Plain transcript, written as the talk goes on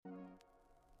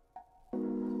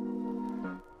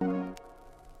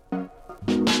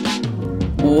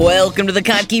Welcome to the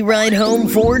Kottke Ride Home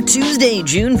for Tuesday,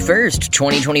 June 1st,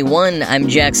 2021. I'm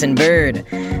Jackson Bird.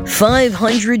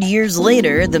 500 years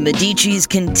later, the Medicis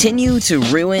continue to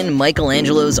ruin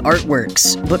Michelangelo's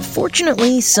artworks, but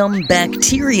fortunately, some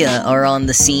bacteria are on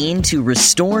the scene to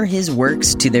restore his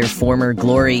works to their former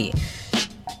glory.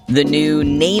 The new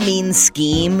naming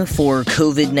scheme for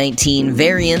COVID-19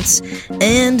 variants,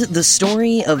 and the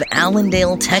story of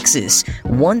Allendale, Texas,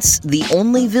 once the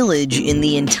only village in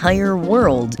the entire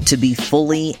world to be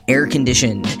fully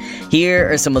air-conditioned.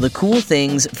 Here are some of the cool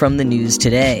things from the news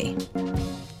today.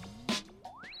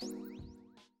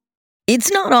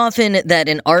 It's not often that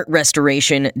an art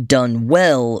restoration done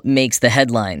well makes the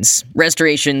headlines.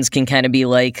 Restorations can kind of be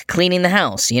like cleaning the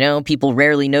house, People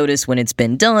rarely notice when it's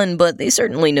been done, but they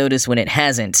certainly notice when it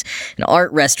hasn't. An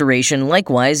art restoration,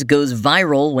 likewise, goes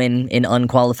viral when an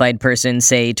unqualified person,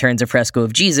 say, turns a fresco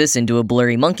of Jesus into a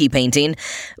blurry monkey painting,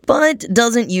 but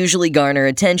doesn't usually garner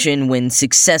attention when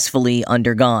successfully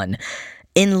undergone.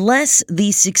 Unless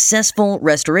the successful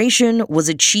restoration was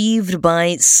achieved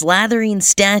by slathering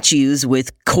statues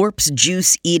with corpse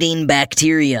juice-eating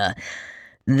bacteria.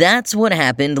 That's what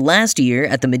happened last year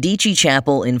at the Medici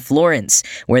Chapel in Florence,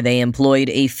 where they employed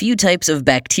a few types of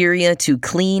bacteria to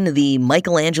clean the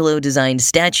Michelangelo-designed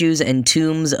statues and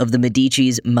tombs of the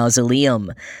Medici's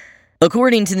mausoleum.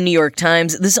 According to the New York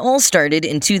Times, this all started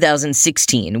in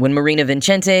 2016 when Marina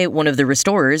Vincente, one of the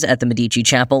restorers at the Medici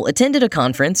Chapel, attended a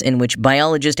conference in which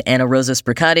biologist Anna Rosa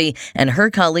Spercati and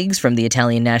her colleagues from the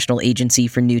Italian National Agency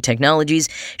for New Technologies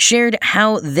shared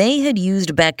how they had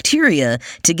used bacteria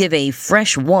to give a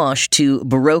fresh wash to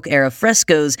Baroque-era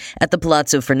frescoes at the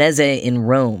Palazzo Farnese in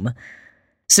Rome.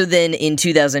 So then, in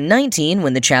 2019,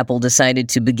 when the chapel decided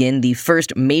to begin the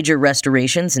first major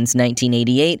restoration since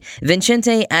 1988,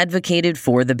 Vincente advocated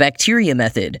for the bacteria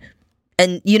method.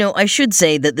 And, I should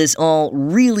say that this all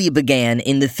really began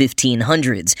in the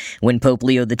 1500s, when Pope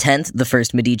Leo X, the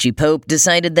first Medici pope,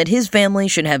 decided that his family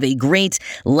should have a great,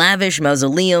 lavish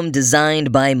mausoleum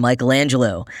designed by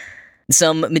Michelangelo.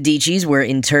 Some Medicis were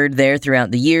interred there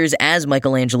throughout the years as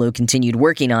Michelangelo continued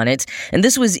working on it, and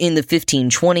this was in the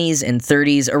 1520s and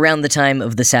 30s, around the time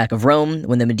of the sack of Rome,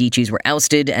 when the Medicis were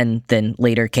ousted and then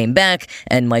later came back,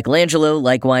 and Michelangelo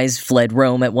likewise fled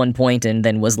Rome at one point and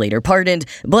then was later pardoned,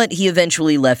 but he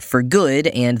eventually left for good,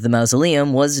 and the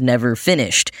mausoleum was never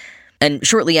finished. And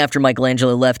shortly after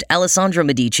Michelangelo left, Alessandro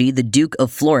Medici, the Duke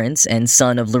of Florence and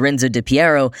son of Lorenzo di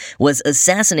Piero, was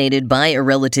assassinated by a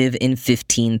relative in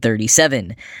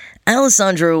 1537.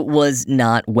 Alessandro was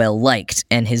not well liked,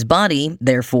 and his body,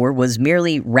 therefore, was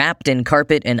merely wrapped in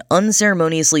carpet and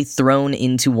unceremoniously thrown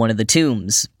into one of the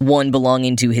tombs, one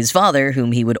belonging to his father,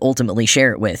 whom he would ultimately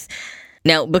share it with.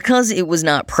 Now, because it was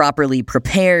not properly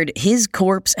prepared, his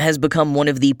corpse has become one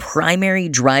of the primary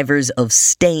drivers of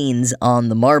stains on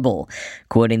the marble.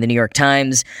 Quoting the New York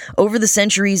Times, "Over the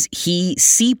centuries, he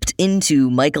seeped into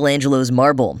Michelangelo's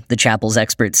marble," the chapel's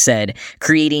experts said,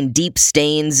 creating deep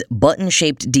stains,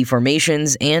 button-shaped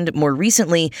deformations, and, more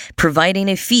recently, providing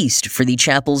a feast for the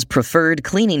chapel's preferred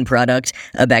cleaning product,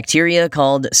 a bacteria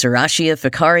called Serratia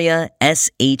fecaria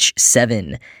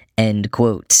SH7. End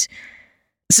quote.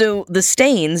 So, the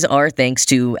stains are thanks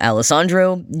to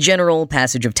Alessandro, general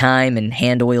passage of time and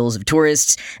hand oils of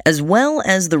tourists, as well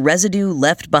as the residue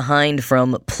left behind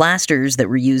from plasters that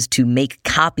were used to make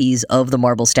copies of the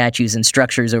marble statues and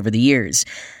structures over the years.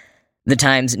 The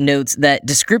Times notes that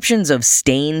descriptions of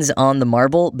stains on the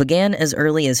marble began as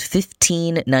early as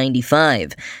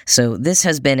 1595, so this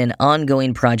has been an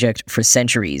ongoing project for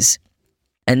centuries.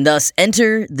 And thus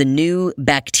enter the new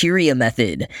bacteria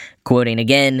method. Quoting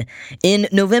again, "In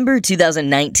November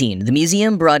 2019, the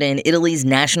museum brought in Italy's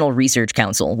National Research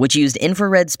Council, which used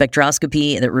infrared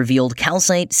spectroscopy that revealed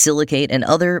calcite, silicate, and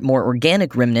other more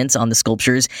organic remnants on the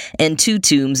sculptures, and two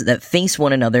tombs that face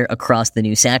one another across the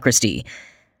new sacristy.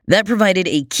 That provided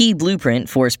a key blueprint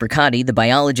for Spercati, the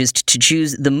biologist, to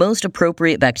choose the most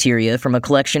appropriate bacteria from a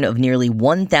collection of nearly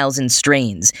 1,000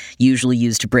 strains, usually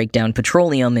used to break down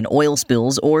petroleum in oil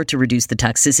spills or to reduce the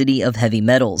toxicity of heavy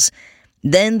metals.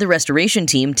 Then the restoration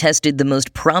team tested the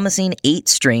most promising 8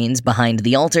 strains behind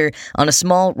the altar on a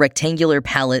small rectangular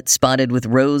palette spotted with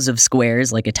rows of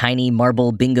squares like a tiny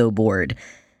marble bingo board.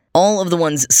 All of the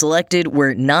ones selected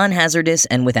were non-hazardous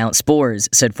and without spores,"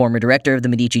 said former director of the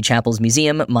Medici Chapel's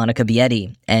museum, Monica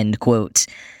Bietti. End quote.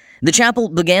 The chapel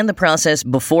began the process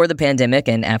before the pandemic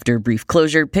and, after brief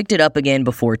closure, picked it up again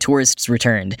before tourists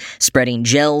returned, spreading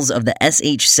gels of the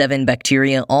SH7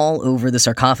 bacteria all over the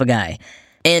sarcophagi.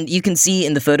 And you can see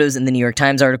in the photos in the New York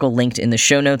Times article linked in the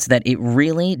show notes that it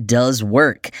really does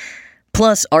work.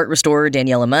 Plus, art restorer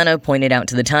Daniela Manna pointed out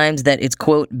to the Times that it's,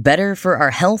 quote, better for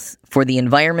our health, for the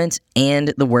environment,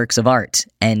 and the works of art,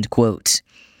 end quote.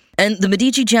 And the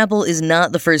Medici Chapel is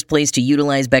not the first place to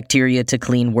utilize bacteria to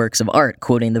clean works of art.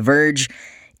 Quoting The Verge,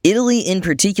 Italy in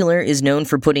particular is known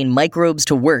for putting microbes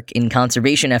to work in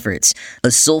conservation efforts.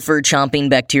 A sulfur-chomping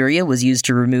bacteria was used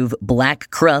to remove black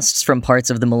crusts from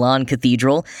parts of the Milan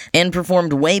Cathedral and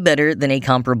performed way better than a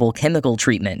comparable chemical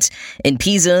treatment. In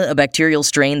Pisa, a bacterial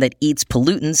strain that eats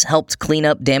pollutants helped clean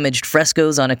up damaged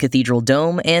frescoes on a cathedral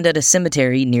dome and at a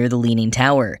cemetery near the Leaning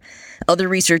Tower. Other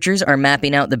researchers are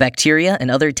mapping out the bacteria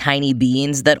and other tiny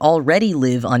beings that already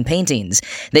live on paintings.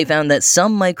 They found that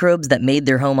some microbes that made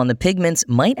their home on the pigments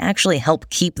might actually help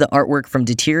keep the artwork from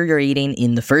deteriorating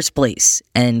in the first place,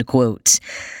 end quote.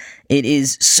 It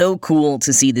is so cool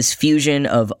to see this fusion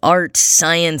of art,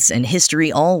 science, and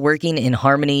history all working in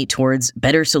harmony towards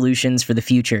better solutions for the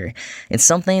future. It's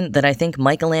something that I think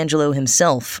Michelangelo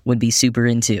himself would be super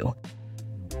into.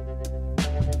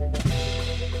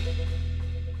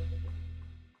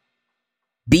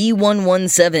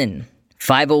 B117,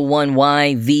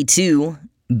 501Y V2,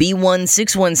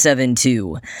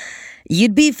 B16172.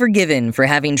 You'd be forgiven for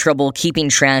having trouble keeping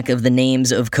track of the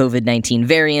names of COVID-19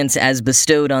 variants as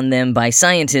bestowed on them by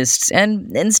scientists,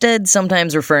 and instead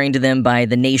sometimes referring to them by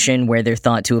the nation where they're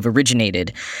thought to have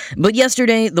originated. But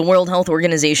yesterday, the World Health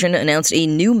Organization announced a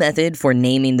new method for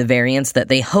naming the variants that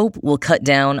they hope will cut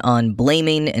down on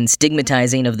blaming and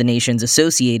stigmatizing of the nations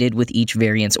associated with each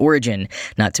variant's origin,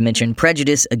 not to mention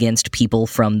prejudice against people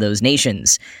from those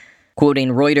nations. Quoting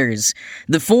Reuters,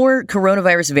 the 4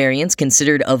 coronavirus variants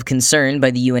considered of concern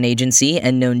by the UN agency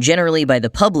and known generally by the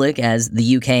public as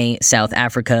the UK, South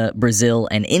Africa, Brazil,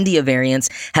 and India variants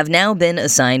have now been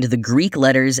assigned the Greek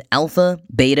letters alpha,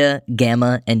 beta,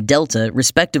 gamma, and delta,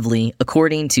 respectively,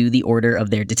 according to the order of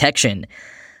their detection.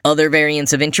 Other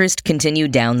variants of interest continue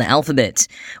down the alphabet.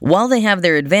 While they have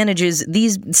their advantages,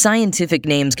 these scientific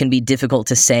names can be difficult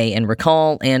to say and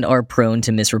recall and are prone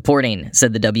to misreporting,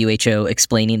 said the WHO,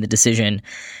 explaining the decision.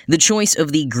 The choice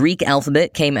of the Greek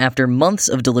alphabet came after months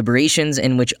of deliberations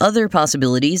in which other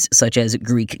possibilities, such as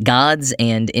Greek gods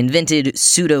and invented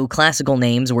pseudo-classical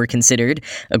names, were considered,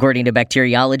 according to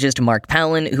bacteriologist Mark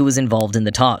Palin, who was involved in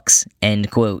the talks. End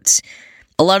quote.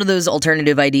 A lot of those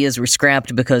alternative ideas were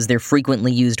scrapped because they're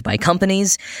frequently used by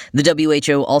companies. The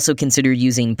WHO also considered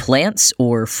using plants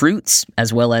or fruits,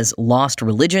 as well as lost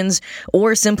religions,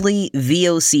 or simply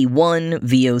VOC1,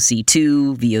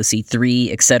 VOC2,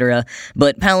 VOC3, etc.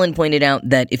 But Palin pointed out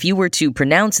that if you were to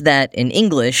pronounce that in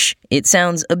English, it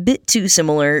sounds a bit too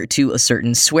similar to a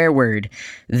certain swear word,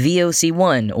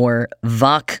 VOC1 or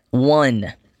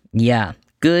VOC1. Yeah,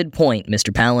 good point,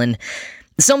 Mr. Palin.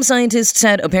 Some scientists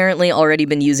had apparently already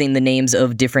been using the names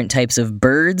of different types of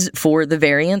birds for the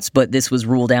variants, but this was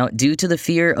ruled out due to the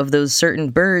fear of those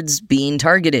certain birds being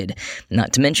targeted,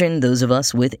 not to mention those of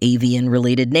us with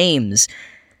avian-related names.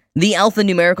 The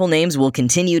alphanumerical names will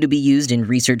continue to be used in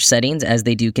research settings as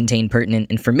they do contain pertinent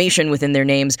information within their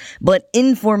names, but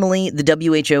informally, the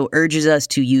WHO urges us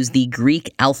to use the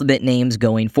Greek alphabet names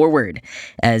going forward.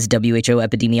 As WHO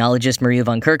epidemiologist Maria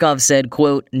von Kerkhove said,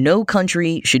 quote, "No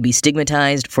country should be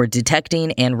stigmatized for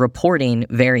detecting and reporting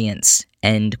variants,"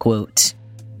 end quote.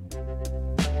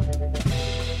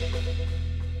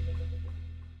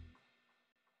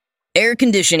 Air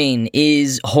conditioning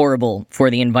is horrible for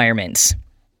the environment.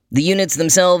 The units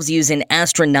themselves use an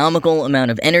astronomical amount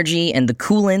of energy, and the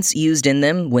coolants used in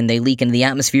them when they leak into the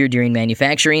atmosphere during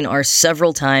manufacturing are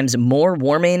several times more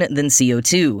warming than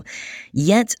CO2.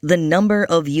 Yet, the number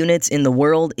of units in the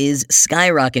world is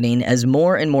skyrocketing as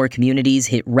more and more communities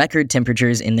hit record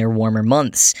temperatures in their warmer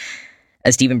months.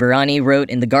 As Stephen Barani wrote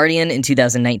in The Guardian in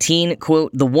 2019,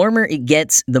 quote, "The warmer it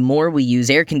gets, the more we use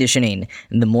air conditioning.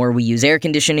 And the more we use air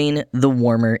conditioning, the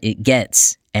warmer it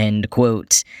gets," end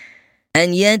quote.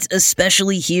 And yet,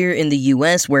 especially here in the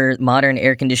US, where modern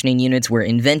air conditioning units were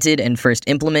invented and first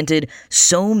implemented,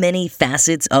 so many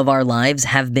facets of our lives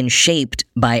have been shaped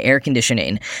by air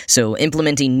conditioning. So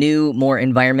implementing new, more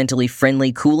environmentally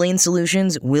friendly cooling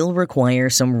solutions will require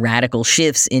some radical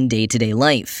shifts in day-to-day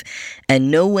life. And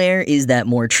nowhere is that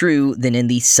more true than in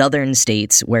the southern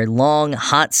states, where long,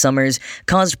 hot summers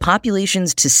caused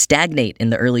populations to stagnate in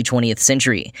the early 20th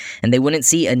century, and they wouldn't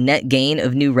see a net gain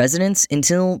of new residents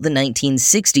until the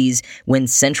 1960s, when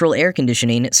central air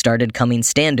conditioning started coming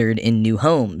standard in new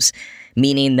homes,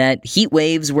 meaning that heat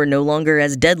waves were no longer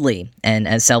as deadly. And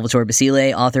as Salvatore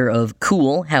Basile, author of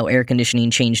Cool, How Air Conditioning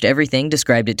Changed Everything,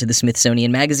 described it to the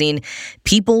Smithsonian Magazine,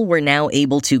 people were now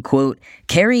able to, quote,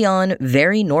 "carry on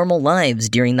very normal lives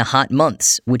during the hot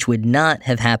months, which would not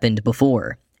have happened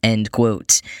before," end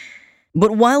quote.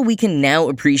 But while we can now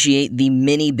appreciate the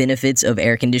many benefits of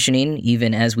air conditioning,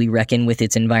 even as we reckon with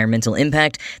its environmental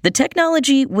impact, the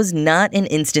technology was not an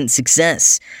instant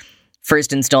success.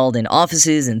 First installed in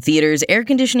offices and theaters, air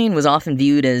conditioning was often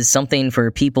viewed as something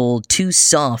for people too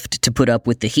soft to put up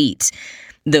with the heat,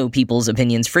 though people's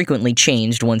opinions frequently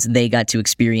changed once they got to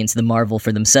experience the marvel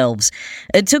for themselves.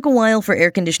 It took a while for air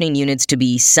conditioning units to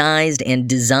be sized and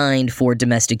designed for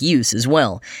domestic use as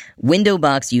well. Window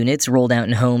box units rolled out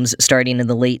in homes starting in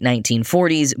the late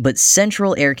 1940s, but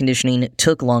central air conditioning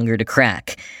took longer to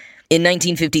crack. In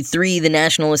 1953, the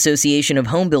National Association of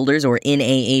Home Builders, or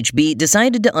NAHB,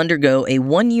 decided to undergo a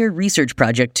one-year research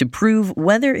project to prove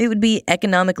whether it would be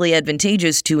economically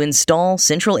advantageous to install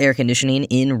central air conditioning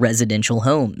in residential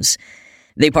homes.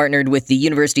 They partnered with the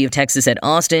University of Texas at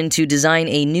Austin to design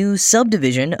a new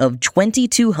subdivision of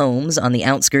 22 homes on the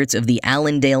outskirts of the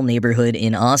Allendale neighborhood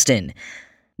in Austin.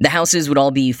 The houses would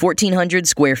all be 1,400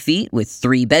 square feet with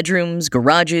 3 bedrooms,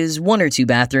 garages, 1 or 2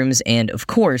 bathrooms, and, of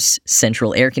course,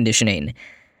 central air conditioning.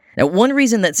 Now, one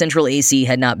reason that central AC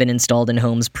had not been installed in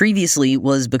homes previously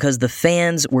was because the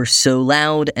fans were so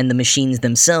loud and the machines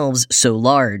themselves so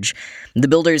large. The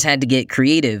builders had to get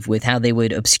creative with how they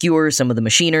would obscure some of the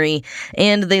machinery,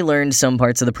 and they learned some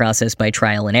parts of the process by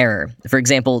trial and error. For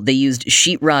example, they used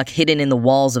sheetrock hidden in the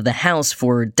walls of the house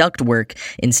for ductwork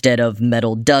instead of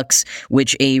metal ducts,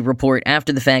 which a report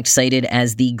after the fact cited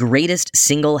as the greatest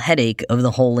single headache of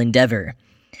the whole endeavor.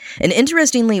 And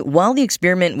interestingly, while the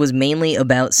experiment was mainly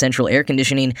about central air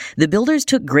conditioning, the builders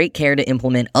took great care to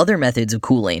implement other methods of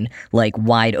cooling, like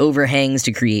wide overhangs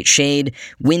to create shade,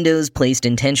 windows placed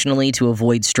intentionally to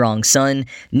avoid strong sun,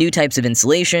 new types of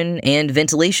insulation, and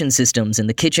ventilation systems in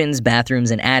the kitchens,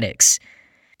 bathrooms, and attics.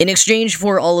 In exchange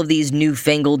for all of these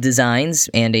newfangled designs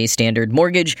and a standard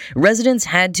mortgage, residents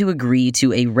had to agree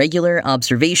to a regular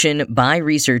observation by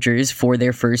researchers for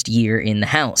their first year in the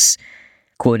house.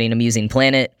 Quoting Amusing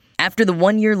Planet, "After the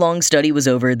one-year-long study was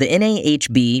over, the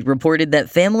NAHB reported that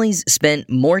families spent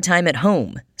more time at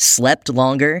home, slept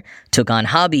longer, took on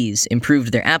hobbies,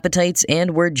 improved their appetites,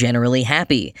 and were generally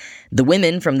happy. The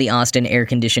women from the Austin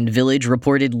air-conditioned village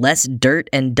reported less dirt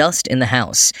and dust in the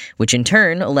house, which in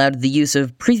turn allowed the use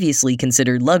of previously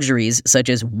considered luxuries such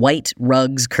as white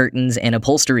rugs, curtains, and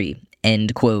upholstery."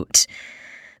 End quote.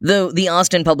 Though the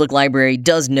Austin Public Library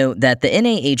does note that the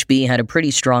NAHB had a pretty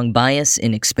strong bias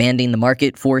in expanding the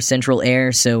market for central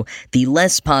air, so the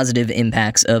less positive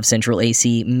impacts of central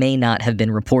AC may not have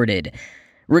been reported.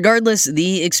 Regardless,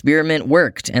 the experiment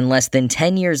worked, and less than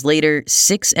 10 years later,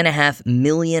 6.5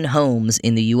 million homes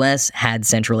in the U.S. had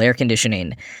central air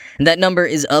conditioning. That number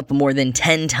is up more than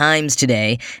 10 times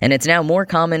today, and it's now more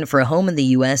common for a home in the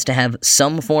U.S. to have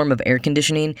some form of air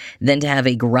conditioning than to have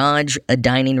a garage, a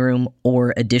dining room,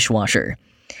 or a dishwasher.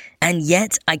 And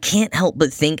yet, I can't help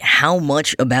but think how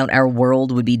much about our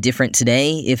world would be different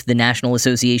today if the National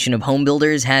Association of Home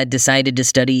Builders had decided to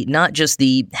study not just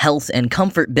the health and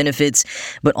comfort benefits,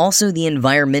 but also the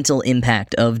environmental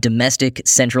impact of domestic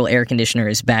central air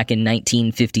conditioners back in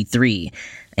 1953.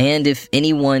 And if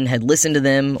anyone had listened to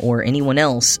them or anyone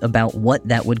else about what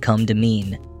that would come to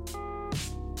mean.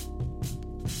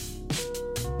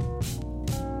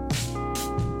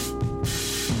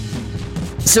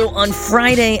 So on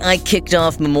Friday, I kicked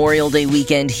off Memorial Day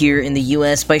weekend here in the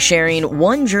U.S. by sharing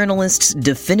one journalist's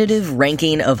definitive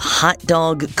ranking of hot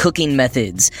dog cooking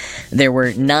methods. There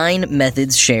were 9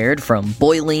 methods shared, from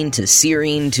boiling to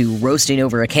searing to roasting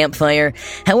over a campfire.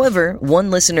 However,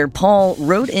 one listener, Paul,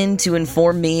 wrote in to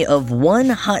inform me of one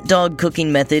hot dog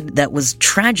cooking method that was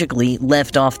tragically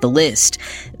left off the list: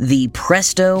 the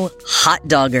Presto Hot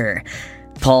Dogger.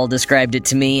 Paul described it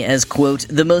to me as, quote,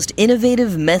 "the most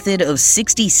innovative method of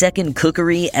 60-second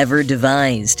cookery ever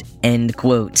devised," end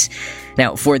quote.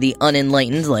 Now, for the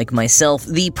unenlightened like myself,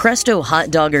 the Presto Hot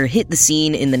Dogger hit the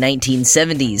scene in the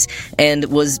 1970s and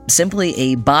was simply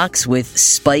a box with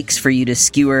spikes for you to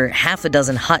skewer half a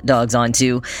dozen hot dogs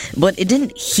onto, but it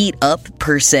didn't heat up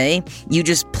per se. You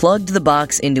just plugged the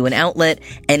box into an outlet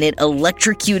and it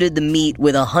electrocuted the meat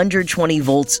with 120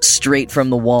 volts straight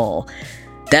from the wall.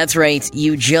 That's right,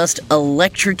 you just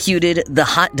electrocuted the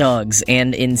hot dogs,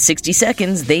 and in 60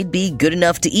 seconds, they'd be good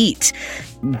enough to eat.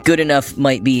 Good enough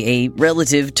might be a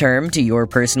relative term to your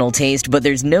personal taste, but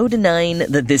there's no denying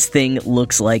that this thing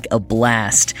looks like a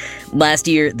blast. Last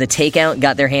year, The Takeout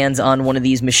got their hands on one of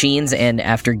these machines, and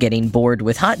after getting bored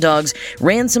with hot dogs,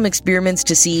 ran some experiments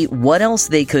to see what else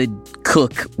they could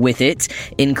cook with it,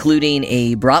 including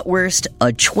a bratwurst, a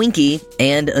Twinkie,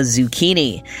 and a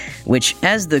zucchini, which,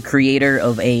 as the creator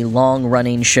of a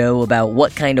long-running show about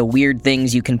what kind of weird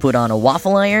things you can put on a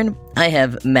waffle iron, I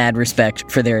have mad respect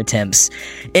for their attempts.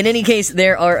 In any case,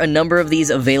 there are a number of these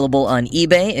available on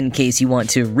eBay in case you want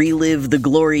to relive the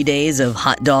glory days of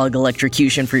hot dog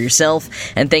electrocution for yourself,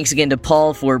 and thanks again to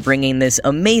Paul for bringing this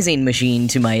amazing machine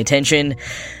to my attention.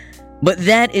 But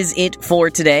that is it for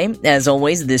today. As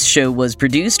always, this show was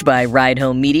produced by Ride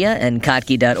Home Media and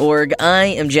Kottke.org. I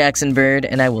am Jackson Bird,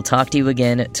 and I will talk to you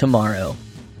again tomorrow.